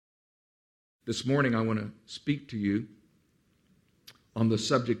This morning I want to speak to you on the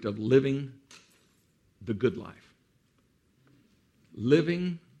subject of living the good life.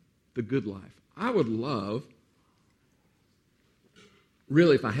 Living the good life. I would love,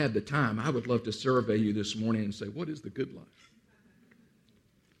 really if I had the time, I would love to survey you this morning and say, what is the good life?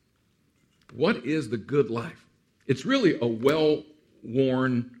 What is the good life? It's really a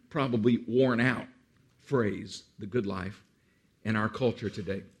well-worn, probably worn-out phrase, the good life, in our culture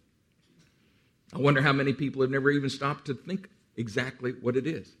today. I wonder how many people have never even stopped to think exactly what it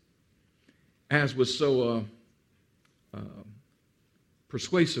is. As was so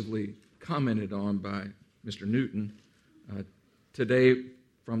persuasively commented on by Mr. Newton, today,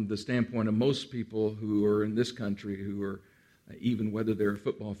 from the standpoint of most people who are in this country, who are, even whether they're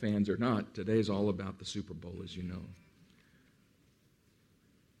football fans or not, today is all about the Super Bowl, as you know.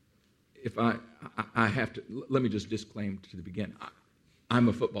 If I have to, let me just disclaim to the beginning, I'm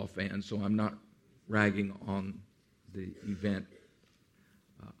a football fan, so I'm not ragging on the event.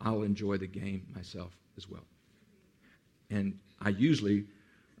 I'll enjoy the game myself as well. And I usually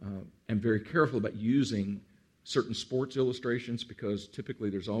am very careful about using certain sports illustrations because typically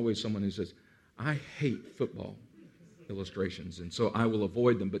there's always someone who says, I hate football illustrations, and so I will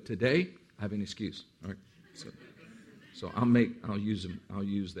avoid them. But today, I have an excuse. All right? So I'll use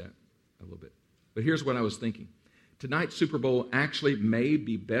that a little bit. But here's what I was thinking. Tonight's Super Bowl actually may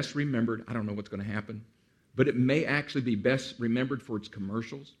be best remembered. I don't know what's going to happen, but it may actually be best remembered for its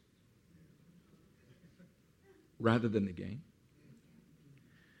commercials rather than the game.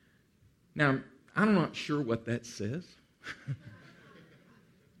 Now, I'm not sure what that says,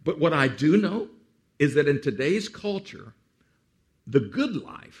 but what I do know is that in today's culture, the good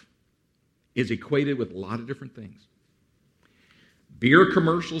life is equated with a lot of different things. Beer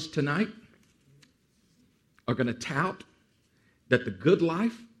commercials tonight are going to tout that the good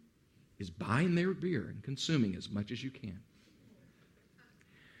life is buying their beer and consuming as much as you can.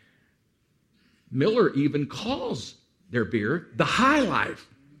 Miller even calls their beer the high life.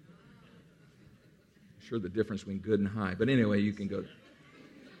 I'm sure the difference between good and high, but anyway, you can go.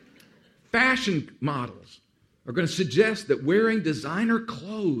 Fashion models are going to suggest that wearing designer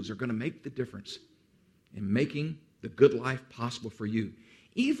clothes are going to make the difference in making the good life possible for you.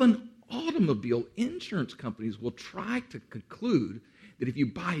 Even automobile insurance companies will try to conclude that if you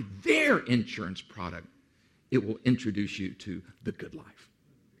buy their insurance product, it will introduce you to the good life.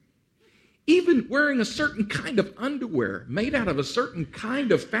 Even wearing a certain kind of underwear made out of a certain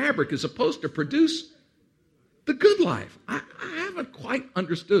kind of fabric is supposed to produce the good life. I haven't quite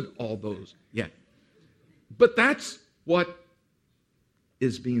understood all those yet. But that's what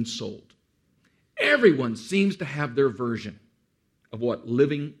is being sold. Everyone seems to have their version of what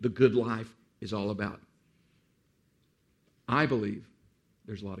living the good life is all about. I believe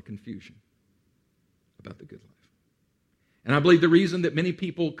there's a lot of confusion about the good life. And I believe the reason that many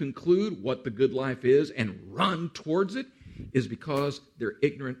people conclude what the good life is and run towards it is because they're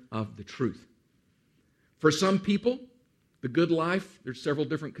ignorant of the truth. For some people, the good life, there's several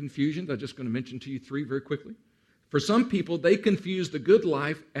different confusions. I'm just going to mention to you three very quickly. For some people, they confuse the good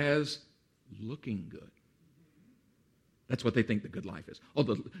life as looking good. That's what they think the good life is. Oh,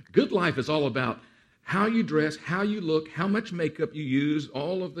 the good life is all about how you dress, how you look, how much makeup you use,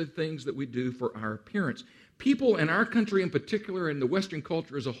 all of the things that we do for our appearance. People in our country in particular, and the Western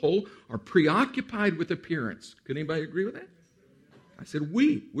culture as a whole, are preoccupied with appearance. Could anybody agree with that? I said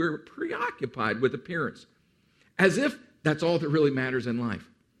we're preoccupied with appearance, as if that's all that really matters in life.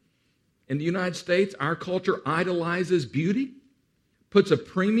 In the United States, our culture idolizes beauty, puts a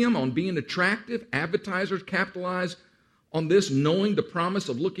premium on being attractive. Advertisers capitalize on this, knowing the promise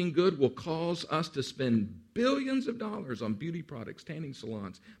of looking good will cause us to spend billions of dollars on beauty products, tanning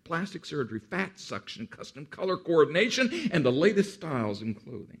salons, plastic surgery, fat suction, custom color coordination, and the latest styles in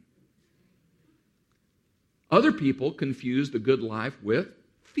clothing. Other people confuse the good life with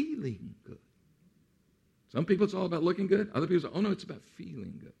feeling good. Some people, it's all about looking good. Other people say, oh no, it's about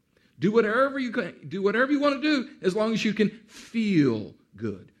feeling good. Do whatever you want to do as long as you can feel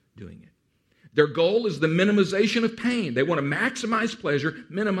good doing it. Their goal is the minimization of pain. They want to maximize pleasure,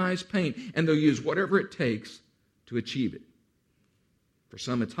 minimize pain, and they'll use whatever it takes to achieve it. For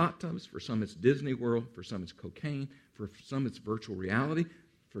some, it's hot tubs. For some, it's Disney World. For some, it's cocaine. For some, it's virtual reality.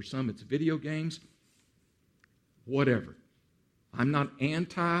 For some, it's video games. Whatever. I'm not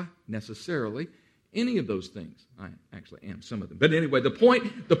anti, necessarily, any of those things. I actually am some of them. But anyway, the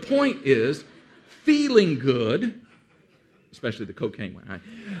point is feeling good, especially the cocaine one. Right?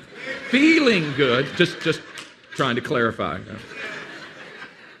 Feeling good, just trying to clarify.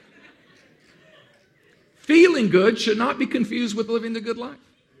 Feeling good should not be confused with living the good life.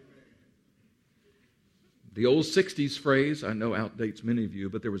 The old 60s phrase, I know outdates many of you,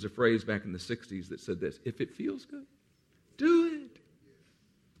 but there was a phrase back in the 60s that said this: if it feels good, do it.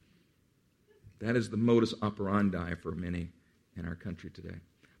 That is the modus operandi for many in our country today.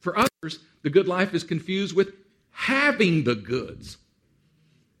 For others, the good life is confused with having the goods.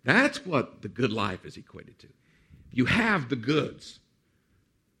 That's what the good life is equated to. You have the goods.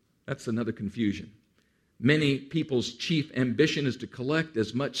 That's another confusion. Many people's chief ambition is to collect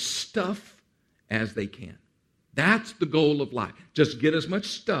as much stuff as they can. That's the goal of life. Just get as much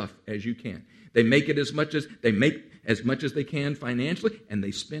stuff as you can. They make as much as they can financially, and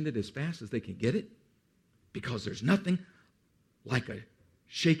they spend it as fast as they can get it, because there's nothing like a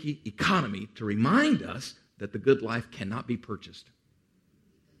shaky economy to remind us that the good life cannot be purchased.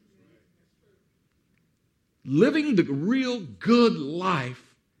 Living the real good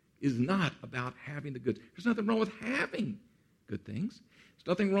life is not about having the goods. There's nothing wrong with having good things. There's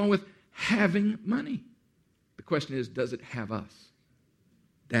nothing wrong with having money. The question is, does it have us?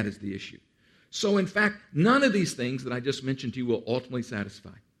 That is the issue. So, in fact, none of these things that I just mentioned to you will ultimately satisfy.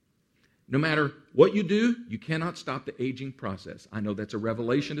 No matter what you do, you cannot stop the aging process. I know that's a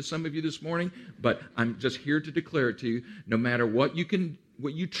revelation to some of you this morning, but I'm just here to declare it to you. No matter what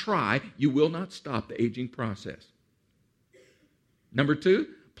you try, you will not stop the aging process. Number 2,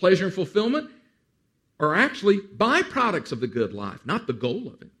 pleasure and fulfillment are actually byproducts of the good life, not the goal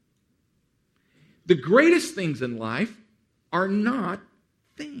of it. The greatest things in life are not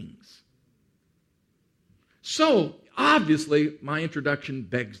things. So, obviously, my introduction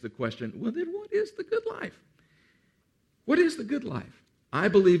begs the question, well, then what is the good life? What is the good life? I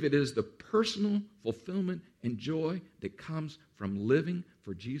believe it is the personal fulfillment and joy that comes from living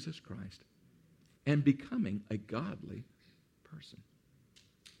for Jesus Christ and becoming a godly person.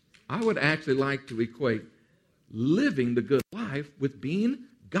 I would actually like to equate living the good life with being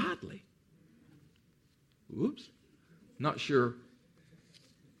godly. Oops, not sure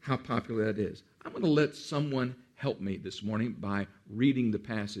how popular that is. I'm going to let someone help me this morning by reading the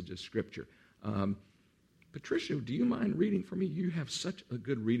passage of Scripture. Patricia, do you mind reading for me? You have such a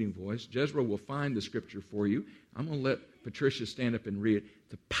good reading voice. Jezreel will find the Scripture for you. I'm going to let Patricia stand up and read it.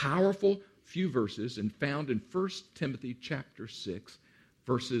 It's a powerful few verses and found in 1 Timothy chapter 6,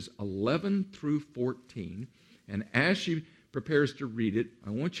 verses 11 through 14. And as she prepares to read it, I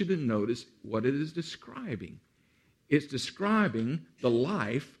want you to notice what it is describing. It's describing the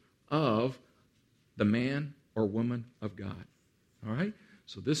life of the man or woman of God. All right?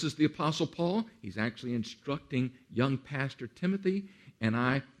 So this is the Apostle Paul. He's actually instructing young Pastor Timothy, and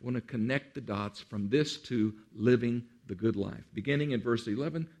I want to connect the dots from this to living the good life, beginning in verse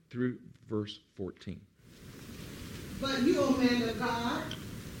 11 through verse 14. But you, O man of God,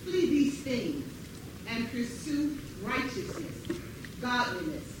 flee these things and pursue righteousness,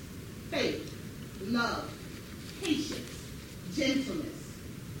 godliness, faith, love, patience, gentleness.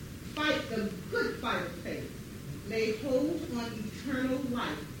 Fight the good fight of faith. Lay hold on eternal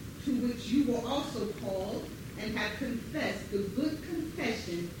life, to which you were also called and have confessed the good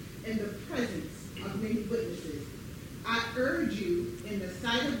confession in the presence of many witnesses. I urge you in the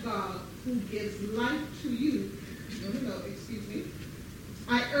sight of God, who gives life to you.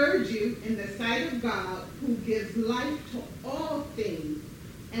 I urge you in the sight of God, who gives life to all things,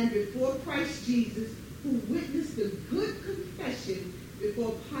 and before Christ Jesus, who witnessed the good confession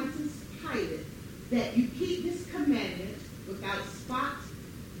before Pontius Pilate, that you keep this commandment without spot,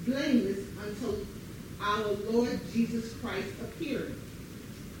 blameless, until our Lord Jesus Christ appears.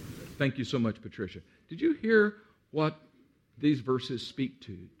 Thank you so much, Patricia. Did you hear what these verses speak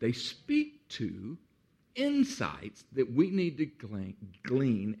to? They speak to insights that we need to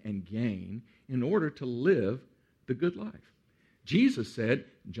glean and gain in order to live the good life. Jesus said,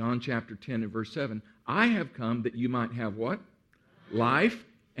 John chapter 10 and verse 7, I have come that you might have what? Life,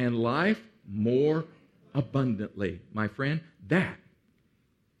 and life more abundantly. My friend, that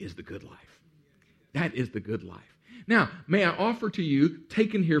is the good life. That is the good life. Now, may I offer to you,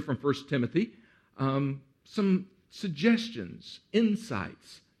 taken here from 1 Timothy, some suggestions,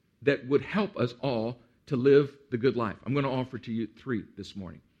 insights that would help us all to live the good life. I'm going to offer to you 3 this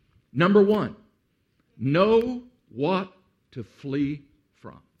morning. Number 1, know what to flee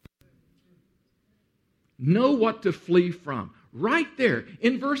from. Know what to flee from. Right there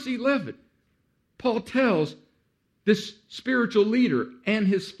in verse 11, Paul tells this spiritual leader and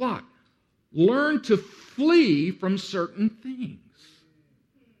his flock, learn to flee from certain things.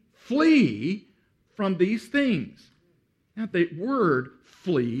 Flee from these things. Now, the word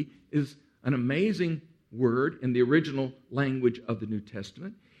flee is an amazing word in the original language of the New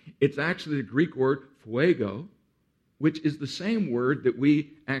Testament. It's actually the Greek word fuego, which is the same word that we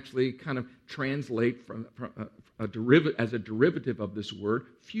actually kind of translate from as a derivative of this word,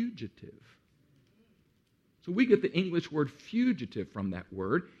 fugitive. So we get the English word fugitive from that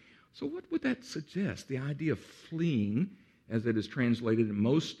word. So what would that suggest? The idea of fleeing, as it is translated in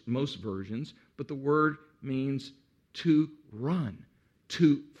most versions, but the word means to run,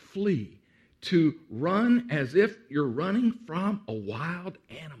 to flee, to run as if you're running from a wild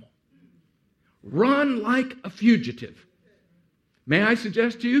animal. Run like a fugitive. May I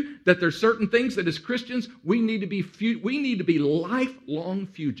suggest to you that there's certain things that as Christians we need to be lifelong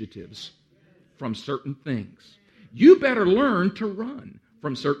fugitives from certain things. You better learn to run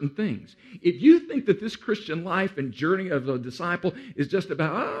from certain things. If you think that this Christian life and journey of a disciple is just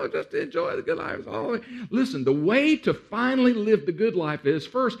about, just to enjoy the good life. Listen, the way to finally live the good life is,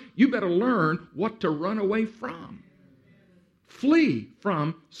 first, you better learn what to run away from. Flee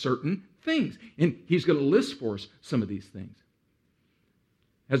from certain things. And he's going to list for us some of these things.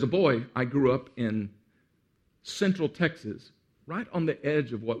 As a boy, I grew up in central Texas, right on the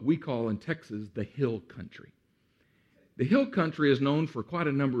edge of what we call in Texas the hill country. The hill country is known for quite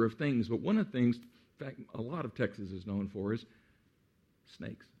a number of things, but one of the things, in fact, a lot of Texas is known for is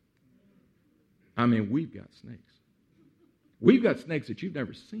snakes. I mean, we've got snakes. We've got snakes that you've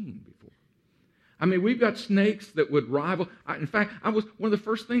never seen before. I mean, we've got snakes that would rival. In fact, one of the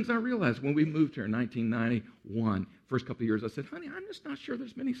first things I realized when we moved here in 1991, first couple of years, I said, honey, I'm just not sure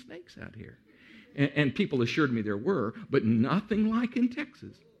there's many snakes out here. And people assured me there were, but nothing like in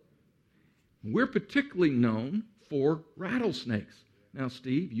Texas. We're particularly known for rattlesnakes. Now,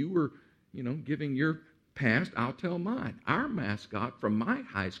 Steve, you were, giving your past. I'll tell mine. Our mascot from my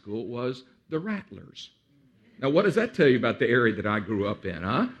high school was the Rattlers. Now, what does that tell you about the area that I grew up in,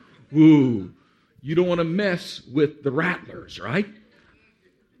 huh? Ooh, you don't want to mess with the Rattlers, right?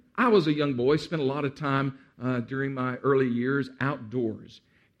 I was a young boy, spent a lot of time during my early years outdoors.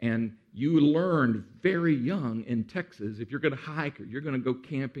 And you learned very young in Texas, if you're going to hike or you're going to go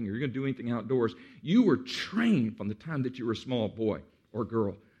camping or you're going to do anything outdoors, you were trained from the time that you were a small boy or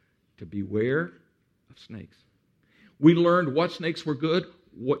girl to beware of snakes. We learned what snakes were good,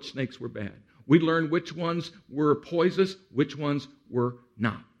 what snakes were bad. We learned which ones were poisonous, which ones were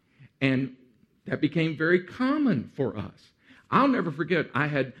not. And that became very common for us. I'll never forget, I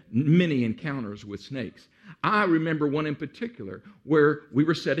had many encounters with snakes. I remember one in particular where we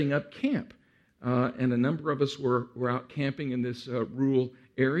were setting up camp, and a number of us were out camping in this rural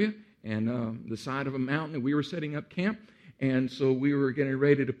area and the side of a mountain, and we were setting up camp, and so we were getting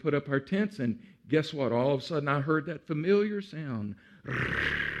ready to put up our tents, and guess what? All of a sudden I heard that familiar sound,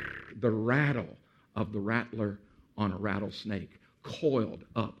 the rattle of the rattler on a rattlesnake, coiled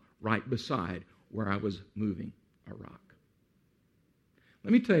up right beside where I was moving a rock.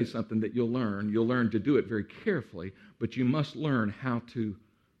 Let me tell you something that you'll learn. You'll learn to do it very carefully, but you must learn how to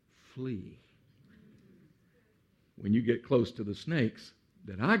flee. When you get close to the snakes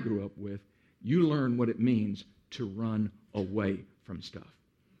that I grew up with, you learn what it means to run away from stuff.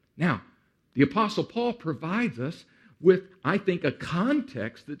 Now, the Apostle Paul provides us with, I think, a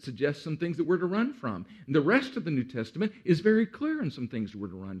context that suggests some things that we're to run from. And the rest of the New Testament is very clear in some things we're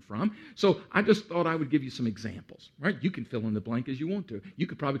to run from. So I just thought I would give you some examples, right? You can fill in the blank as you want to. You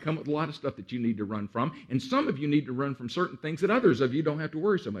could probably come up with a lot of stuff that you need to run from, and some of you need to run from certain things that others of you don't have to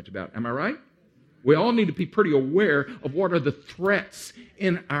worry so much about. Am I right? We all need to be pretty aware of what are the threats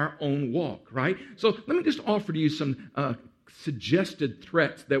in our own walk, right? So let me just offer to you some suggested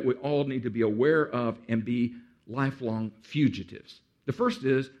threats that we all need to be aware of and be lifelong fugitives. The first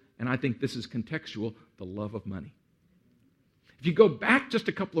is, and I think this is contextual, the love of money. If you go back just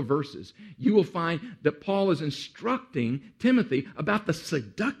a couple of verses, you will find that Paul is instructing Timothy about the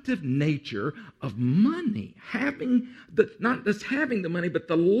seductive nature of money, not just having the money, but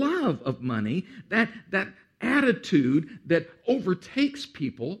the love of money, that attitude that overtakes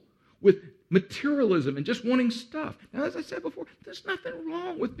people with materialism and just wanting stuff. Now, as I said before, there's nothing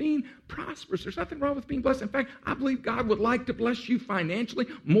wrong with being prosperous. There's nothing wrong with being blessed. In fact, I believe God would like to bless you financially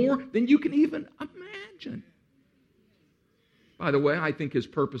more than you can even imagine. By the way, I think his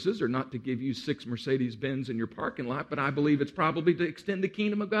purposes are not to give you 6 Mercedes-Benz in your parking lot, but I believe it's probably to extend the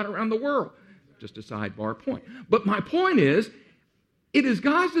kingdom of God around the world. Just a sidebar point. But my point is, it is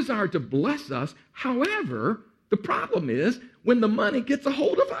God's desire to bless us. However, the problem is when the money gets a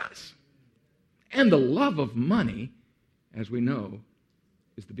hold of us. And the love of money, as we know,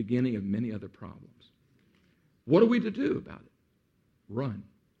 is the beginning of many other problems. What are we to do about it? Run.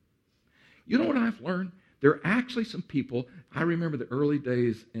 You know what I've learned? There are actually some people, I remember the early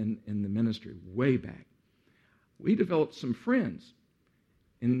days in the ministry, way back. We developed some friends,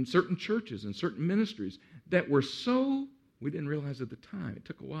 in certain churches and certain ministries that were so, we didn't realize at the time, it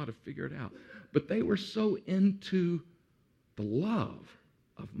took a while to figure it out, but they were so into the love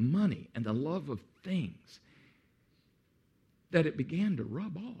of money and the love of things that it began to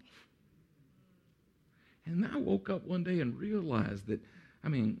rub off. And I woke up one day and realized that,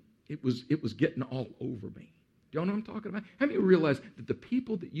 it was getting all over me. Do y'all know what I'm talking about? Have you realized that the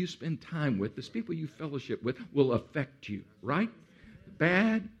people that you spend time with, the people you fellowship with, will affect you, right?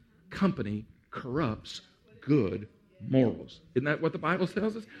 Bad company corrupts good morals. Isn't that what the Bible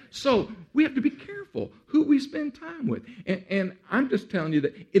tells us? So we have to be careful who we spend time with. And I'm just telling you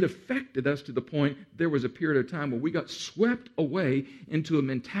that it affected us to the point there was a period of time where we got swept away into a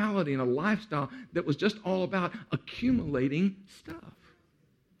mentality and a lifestyle that was just all about accumulating stuff.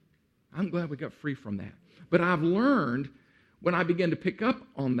 I'm glad we got free from that. But I've learned, when I began to pick up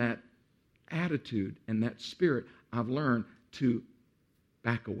on that attitude and that spirit, I've learned to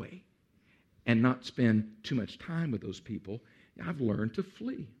back away and not spend too much time with those people. I've learned to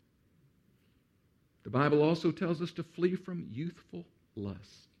flee. The Bible also tells us to flee from youthful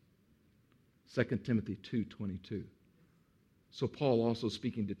lust. 2 Timothy 2:22. So Paul, also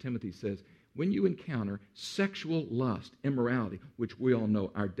speaking to Timothy, says, when you encounter sexual lust, immorality, which we all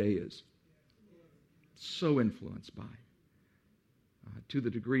know our day is so influenced by, to the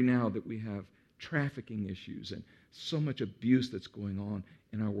degree now that we have trafficking issues and so much abuse that's going on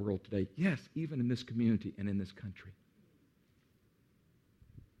in our world today. Yes, even in this community and in this country.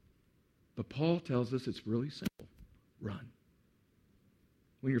 But Paul tells us it's really simple. Run.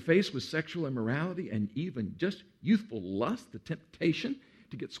 When you're faced with sexual immorality and even just youthful lust, the temptation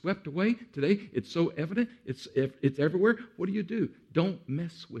to get swept away today, it's so evident, it's everywhere. What do? Don't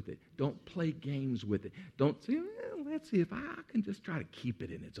mess with it. Don't play games with it. Don't say, well, let's see if I can just try to keep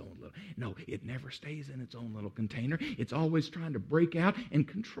it in its own little. No, it never stays in its own little container. It's always trying to break out and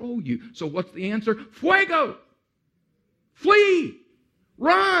control you. So what's the answer? Fuego! Flee!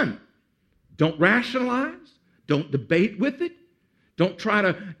 Run! Don't rationalize. Don't debate with it. Don't try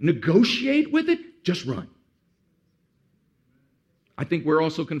to negotiate with it. Just run. I think we're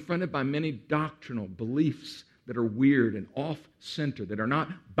also confronted by many doctrinal beliefs that are weird and off-center, that are not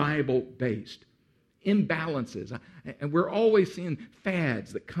Bible-based. Imbalances. And we're always seeing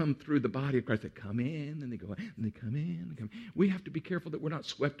fads that come through the body of Christ. They come in, and they go, and they come in, and come in. We have to be careful that we're not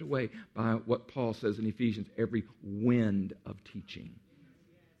swept away by what Paul says in Ephesians, every wind of teaching.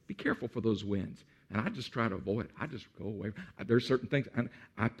 Be careful for those winds. And I just try to avoid it. I just go away. There's certain things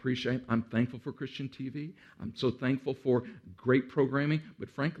I appreciate. I'm thankful for Christian TV. I'm so thankful for great programming. But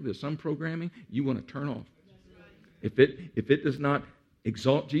frankly, there's some programming you want to turn off. If it does not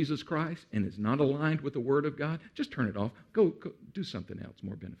exalt Jesus Christ and is not aligned with the Word of God, just turn it off. Go do something else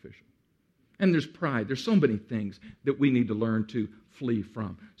more beneficial. And there's pride. There's so many things that we need to learn to flee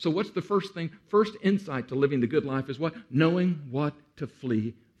from. So what's the first thing? First insight to living the good life is what? Knowing what to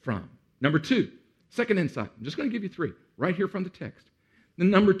flee from. Number two. Second insight, I'm just going to give you three, right here from the text. The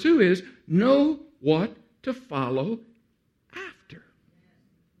number two is know what to follow after.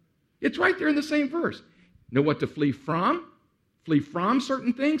 It's right there in the same verse. Know what to flee from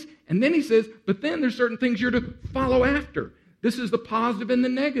certain things, and then he says, but then there's certain things you're to follow after. This is the positive and the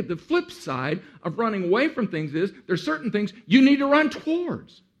negative. The flip side of running away from things is there's certain things you need to run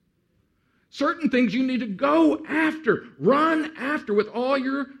towards. Certain things you need to go after, run after with all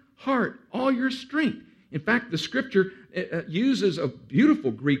your heart, all your strength. In fact, the scripture uses a beautiful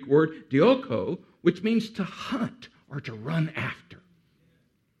Greek word, dioko, which means to hunt or to run after,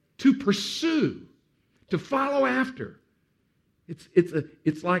 to pursue, to follow after.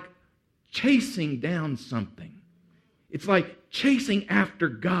 It's like chasing down something. It's like chasing after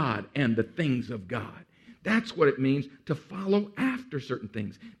God and the things of God. That's what it means to follow after certain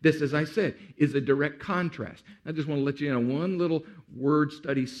things. This, as I said, is a direct contrast. I just want to let you in on one little word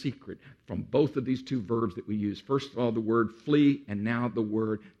study secret from both of these two verbs that we use. First of all, the word flee, and now the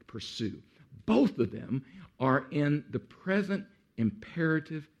word pursue. Both of them are in the present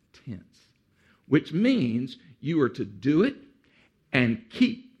imperative tense, which means you are to do it and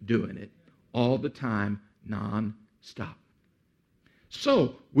keep doing it all the time, non-stop.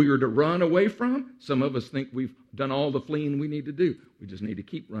 So, we are to run away from. Some of us think we've done all the fleeing we need to do. We just need to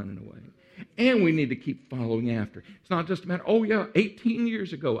keep running away. And we need to keep following after. It's not just a matter, 18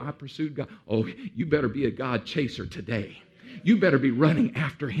 years ago I pursued God. Oh, you better be a God chaser today. You better be running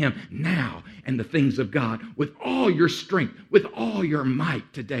after Him now and the things of God with all your strength, with all your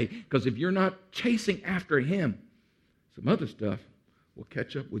might today. Because if you're not chasing after Him, some other stuff will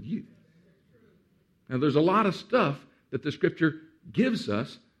catch up with you. Now, there's a lot of stuff that the Scripture gives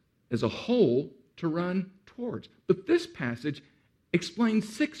us as a whole to run towards. But this passage explains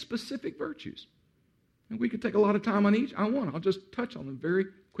 6 specific virtues. And we could take a lot of time on each. I'll just touch on them very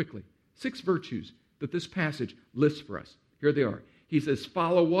quickly. 6 virtues that this passage lists for us. Here they are. He says,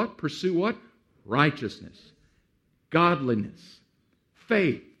 follow what? Pursue what? Righteousness, godliness,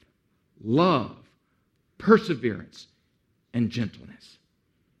 faith, love, perseverance, and gentleness.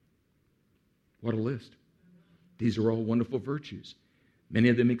 What a list. These are all wonderful virtues. Many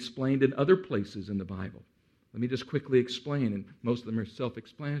of them explained in other places in the Bible. Let me just quickly explain, and most of them are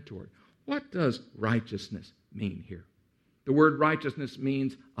self-explanatory. What does righteousness mean here? The word righteousness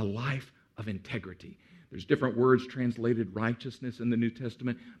means a life of integrity. There's different words translated righteousness in the New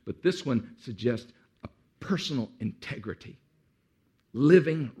Testament, but this one suggests a personal integrity,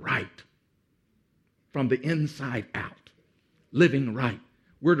 living right from the inside out, living right.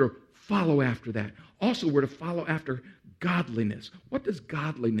 We're to follow after that. Also, we're to follow after godliness. What does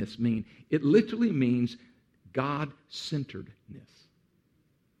godliness mean? It literally means God-centeredness.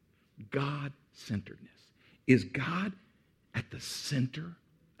 God-centeredness. Is God at the center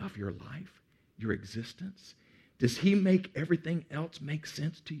of your life, your existence? Does He make everything else make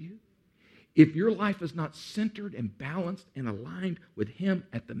sense to you? If your life is not centered and balanced and aligned with Him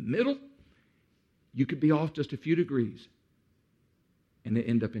at the middle, you could be off just a few degrees and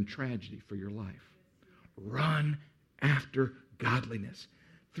end up in tragedy for your life. Run after godliness.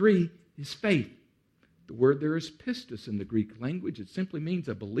 3 is faith. The word there is pistis in the Greek language. It simply means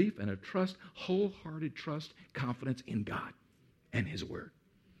a belief and a trust, wholehearted trust, confidence in God and His Word.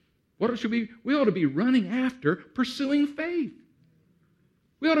 What should we ought to be running after pursuing faith.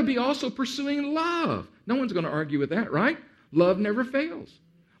 We ought to be also pursuing love. No one's going to argue with that, right? Love never fails.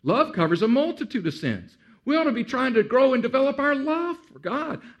 Love covers a multitude of sins. We ought to be trying to grow and develop our love for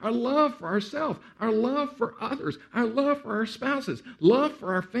God, our love for ourselves, our love for others, our love for our spouses, love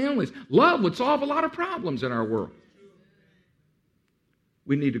for our families. Love would solve a lot of problems in our world.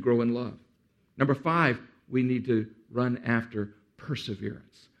 We need to grow in love. Number 5, we need to run after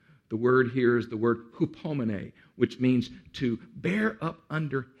perseverance. The word here is the word hupomene, which means to bear up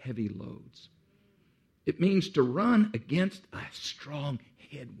under heavy loads. It means to run against a strong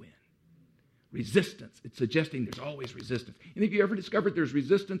headwind. Resistance. It's suggesting there's always resistance. And if you ever discovered there's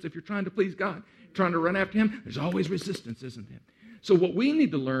resistance if you're trying to please God, trying to run after Him, there's always resistance, isn't there? So what we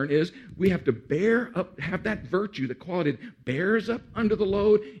need to learn is we have to bear up, have that virtue, the quality that bears up under the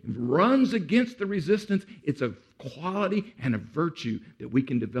load, runs against the resistance. It's a quality and a virtue that we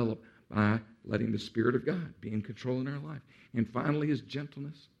can develop by letting the Spirit of God be in control in our life. And finally is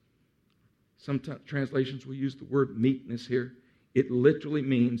gentleness. Some translations will use the word meekness here. It literally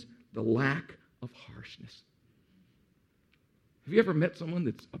means the lack of harshness. Have you ever met someone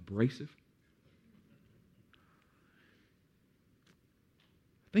that's abrasive?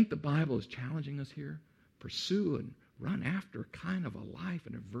 I think the Bible is challenging us here. Pursue and run after a kind of a life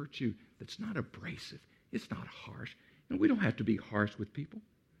and a virtue that's not abrasive. It's not harsh. And we don't have to be harsh with people.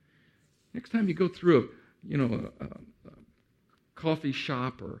 Next time you go through a coffee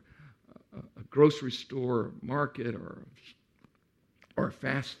shop or a grocery store or market or a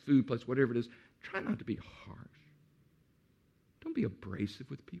fast food place, whatever it is, try not to be harsh. Don't be abrasive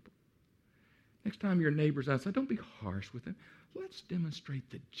with people. Next time your neighbor's outside, don't be harsh with them. Let's demonstrate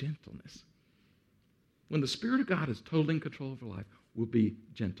the gentleness. When the Spirit of God is totally in control of our life, we'll be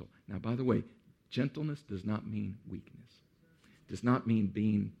gentle. Now, by the way, gentleness does not mean weakness. It does not mean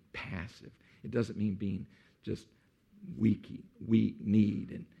being passive. It doesn't mean being just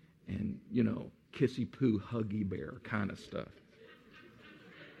weak-kneed and kissy-poo, huggy bear kind of stuff.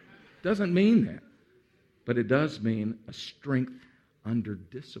 Doesn't mean that. But it does mean a strength under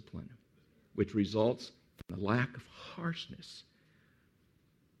discipline, which results in the lack of harshness.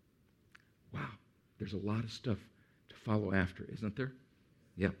 Wow, there's a lot of stuff to follow after, isn't there?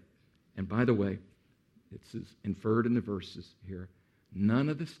 Yeah. And by the way, it's inferred in the verses here, none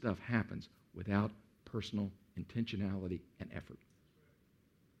of this stuff happens without personal intentionality and effort.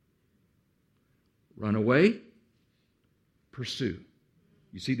 Run away, pursue.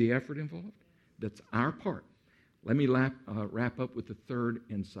 You see the effort involved? That's our part. Let me wrap up with the third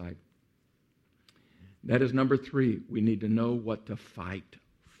insight. That is number 3. We need to know what to fight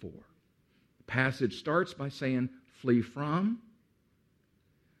for. The passage starts by saying, flee from,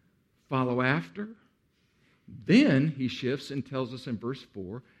 follow after. Then he shifts and tells us in verse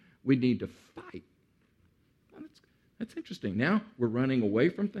 4, we need to fight. Well, that's interesting. Now we're running away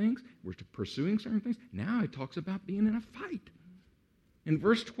from things. We're pursuing certain things. Now it talks about being in a fight. In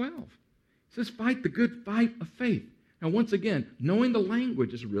verse 12, it says, fight the good fight of faith. Now, once again, knowing the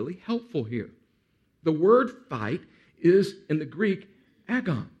language is really helpful here. The word fight is, in the Greek,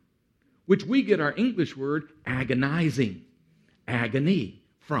 agon, which we get our English word agonizing. agony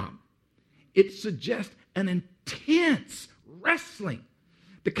from. It suggests an intense wrestling,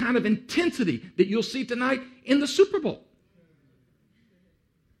 the kind of intensity that you'll see tonight in the Super Bowl.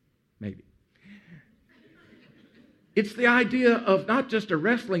 Maybe. It's the idea of not just a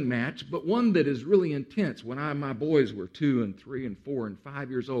wrestling match, but one that is really intense. When my boys were 2 and 3 and 4 and 5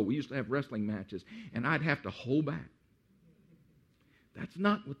 years old, we used to have wrestling matches, and I'd have to hold back. That's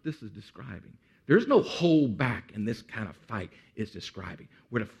not what this is describing. There's no hold back in this kind of fight it's describing.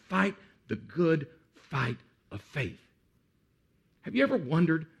 We're to fight the good fight of faith. Have you ever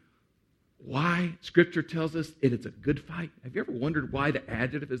wondered why Scripture tells us it's a good fight? Have you ever wondered why the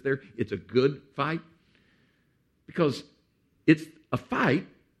adjective is there? It's a good fight. Because it's a fight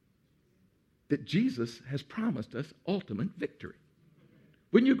that Jesus has promised us ultimate victory.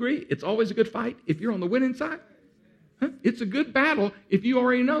 Wouldn't you agree? It's always a good fight if you're on the winning side. Huh? It's a good battle if you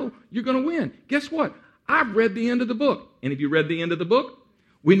already know you're going to win. Guess what? I've read the end of the book. And if you read the end of the book,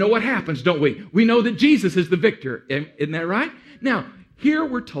 we know what happens, don't we? We know that Jesus is the victor. Isn't that right? Now, here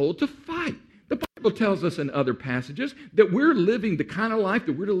we're told to fight. The Bible tells us in other passages that we're living the kind of life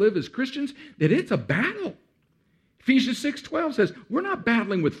that we're to live as Christians, that it's a battle. Ephesians 6:12 says, we're not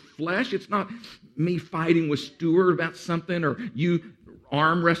battling with flesh. It's not me fighting with Stuart about something or you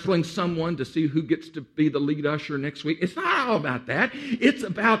arm wrestling someone to see who gets to be the lead usher next week. It's not all about that. It's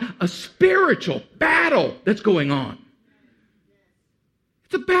about a spiritual battle that's going on.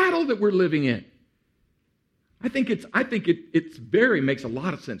 It's a battle that we're living in. I think it makes a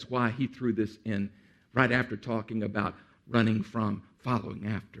lot of sense why he threw this in right after talking about running from, following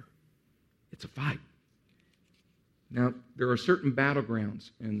after. It's a fight. Now, there are certain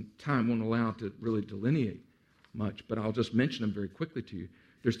battlegrounds, and time won't allow to really delineate much, but I'll just mention them very quickly to you.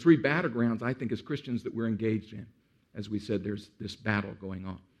 There's 3 battlegrounds, I think, as Christians that we're engaged in. As we said, there's this battle going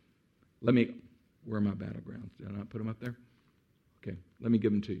on. Where are my battlegrounds? Did I not put them up there? Okay, let me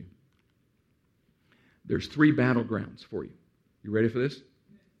give them to you. There's 3 battlegrounds for you. You ready for this?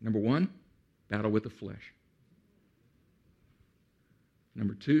 Number 1, battle with the flesh.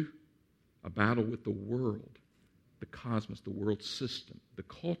 Number 2, a battle with the world. The cosmos, the world system, the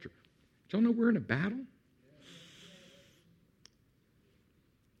culture. Do y'all know we're in a battle?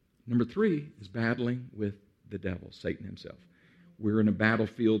 Number 3 is battling with the devil, Satan himself. We're in a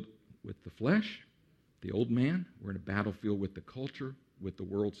battlefield with the flesh, the old man. We're in a battlefield with the culture, with the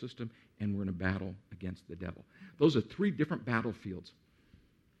world system, and we're in a battle against the devil. Those are 3 different battlefields.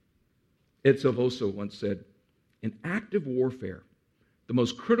 Ed Silvoso once said, in active warfare, the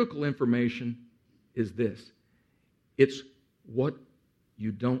most critical information is this. It's what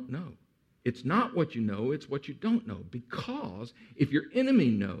you don't know. It's not what you know, it's what you don't know. Because if your enemy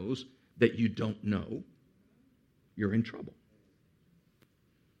knows that you don't know, you're in trouble.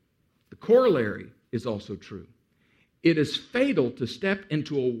 The corollary is also true. It is fatal to step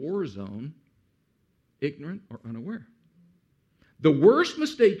into a war zone ignorant or unaware. The worst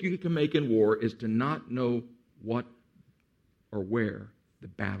mistake you can make in war is to not know what or where the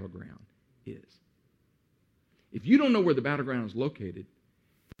battleground is. If you don't know where the battleground is located,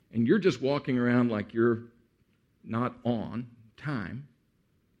 and you're just walking around like you're not on time,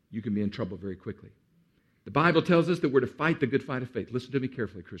 you can be in trouble very quickly. The Bible tells us that we're to fight the good fight of faith. Listen to me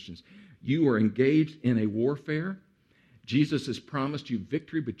carefully, Christians. You are engaged in a warfare. Jesus has promised you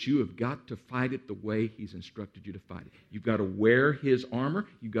victory, but you have got to fight it the way he's instructed you to fight it. You've got to wear his armor.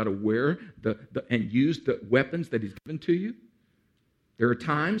 You've got to wear and use the weapons that he's given to you. There are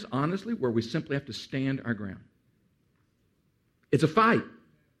times, honestly, where we simply have to stand our ground. It's a fight.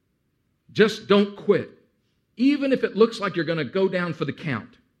 Just don't quit. Even if it looks like you're going to go down for the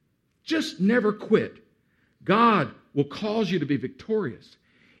count. Just never quit. God will cause you to be victorious.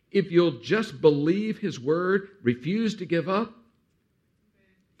 If you'll just believe his word, refuse to give up,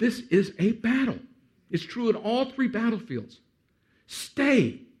 this is a battle. It's true in all 3 battlefields.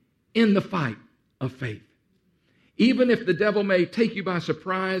 Stay in the fight of faith. Even if the devil may take you by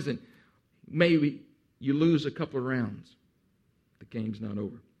surprise and maybe you lose a couple of rounds, the game's not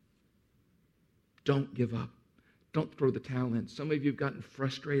over. Don't give up. Don't throw the towel in. Some of you have gotten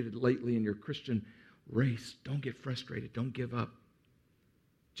frustrated lately in your Christian race. Don't get frustrated. Don't give up.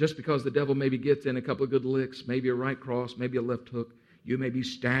 Just because the devil maybe gets in a couple of good licks, maybe a right cross, maybe a left hook, you may be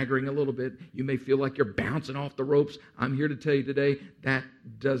staggering a little bit. You may feel like you're bouncing off the ropes. I'm here to tell you today, that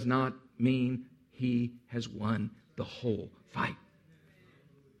does not mean he has won the whole fight.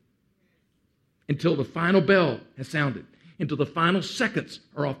 Until the final bell has sounded, until the final seconds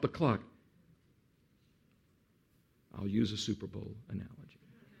are off the clock. I'll use a Super Bowl analogy.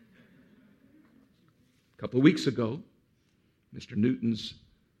 A couple of weeks ago, Mr. Newton's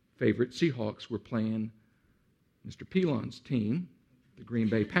favorite Seahawks were playing Mr. Pilon's team, the Green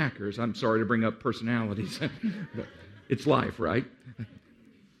Bay Packers, I'm sorry to bring up personalities, but it's life, right?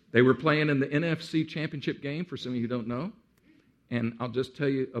 They were playing in the NFC Championship game, for some of you who don't know, and I'll just tell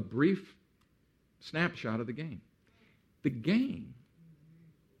you a brief snapshot of the game. The game,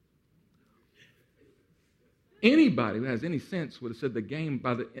 anybody who has any sense would have said the game,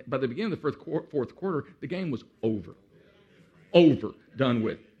 by the beginning of the fourth quarter, the game was over. Over, done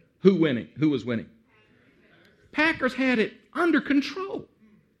with. Who winning? Who was winning? Packers had it under control.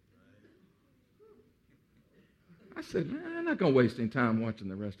 I said, I'm not going to waste any time watching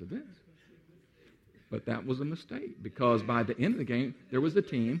the rest of this. But that was a mistake, because by the end of the game, there was a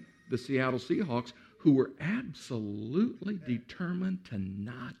team, the Seattle Seahawks, who were absolutely determined to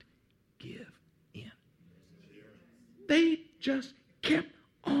not give in. They just kept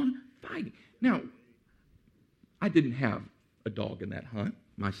on fighting. Now, I didn't have a dog in that hunt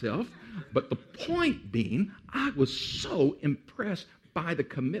myself, but the point being, I was so impressed by the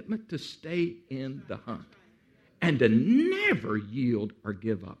commitment to stay in the hunt and to never yield or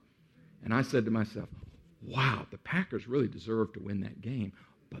give up. And I said to myself, wow, the Packers really deserve to win that game,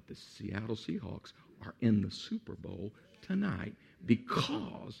 but the Seattle Seahawks are in the Super Bowl tonight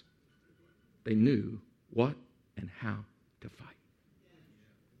because they knew what and how to fight.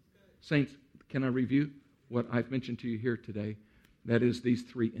 Saints, can I review what I've mentioned to you here today? That is these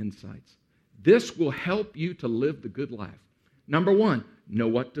three insights. This will help you to live the good life. Number one, know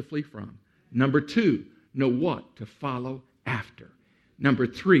what to flee from. Number two, know what to follow after. Number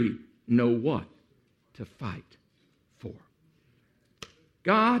three, know what to fight for.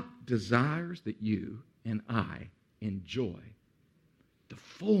 God desires that you and I enjoy the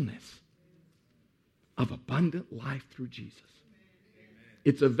fullness of abundant life through Jesus.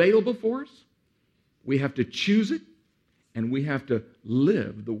 It's available for us. We have to choose it, and we have to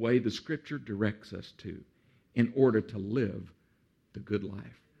live the way the Scripture directs us to in order to live the good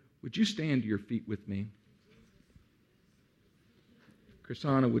life. Would you stand to your feet with me?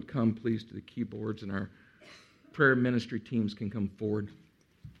 Chrisana would come, please, to the keyboards, and our prayer ministry teams can come forward.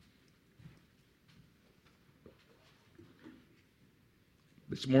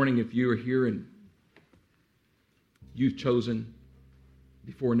 This morning, if you are here and you've chosen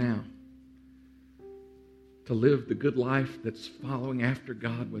before now to live the good life that's following after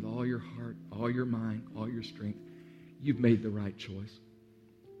God with all your heart, all your mind, all your strength, you've made the right choice.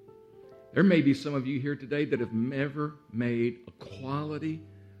 There may be some of you here today that have never made a quality,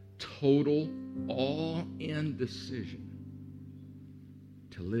 total, all-in decision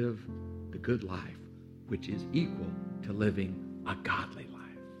to live the good life, which is equal to living a godly life.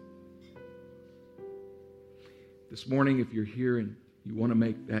 This morning, if you're here and you want to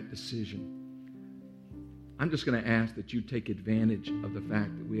make that decision, I'm just going to ask that you take advantage of the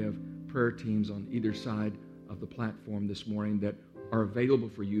fact that we have prayer teams on either side of the platform this morning that are available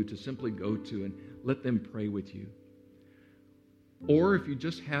for you to simply go to and let them pray with you. Or if you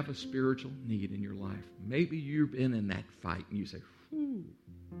just have a spiritual need in your life, maybe you've been in that fight and you say, whew,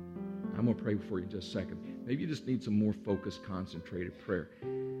 I'm going to pray for you in just a second. Maybe you just need some more focused, concentrated prayer.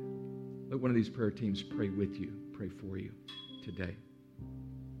 Let one of these prayer teams pray with you, pray for you today.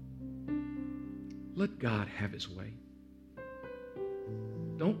 Let God have his way.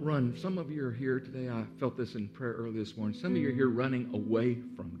 Don't run. Some of you are here today. I felt this in prayer early this morning. Some of you are here running away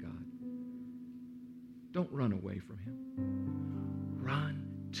from God. Don't run away from him. Run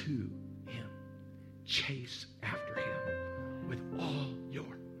to him. Chase after him with all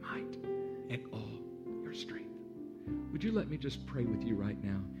your might and all your strength. Would you let me just pray with you right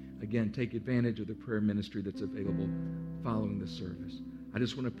now? Again, take advantage of the prayer ministry that's available following the service. I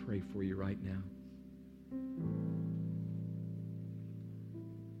just want to pray for you right now.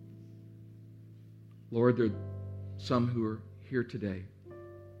 Lord, there are some who are here today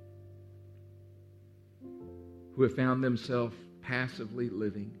who have found themselves passively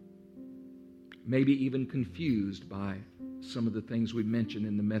living, maybe even confused by some of the things we mentioned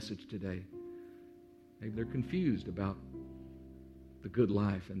in the message today. Maybe they're confused about the good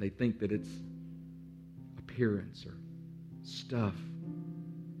life and they think that it's appearance or stuff.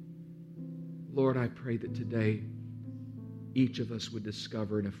 Lord, I pray that today each of us would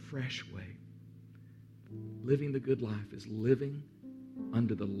discover in a fresh way living the good life is living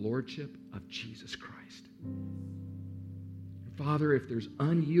under the lordship of Jesus Christ. Father, if there's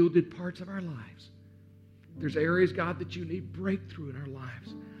unyielded parts of our lives, there's areas, God, that you need breakthrough in our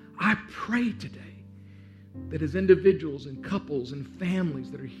lives, I pray today that as individuals and couples and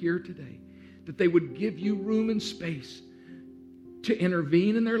families that are here today, that they would give you room and space to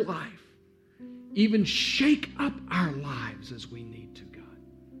intervene in their life, even shake up our lives as we need to, God.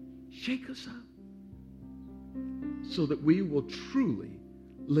 Shake us up. so that we will truly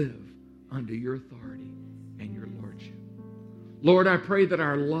live under your authority and your lordship. Lord, I pray that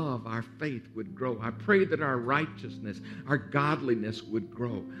our love, our faith would grow. I pray that our righteousness, our godliness would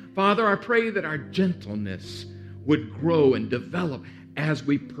grow. Father, I pray that our gentleness would grow and develop as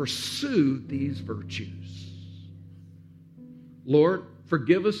we pursue these virtues. Lord,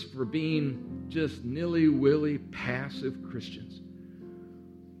 forgive us for being just nilly-willy, passive Christians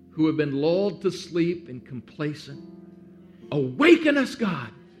who have been lulled to sleep and complacent. Awaken us, God,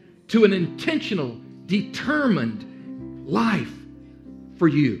 to an intentional, determined life for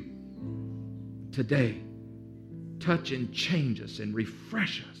you. Today, touch and change us and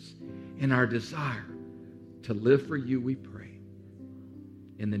refresh us in our desire to live for you, we pray.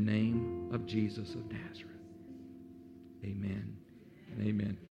 In the name of Jesus of Nazareth. Amen and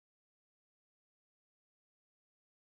amen.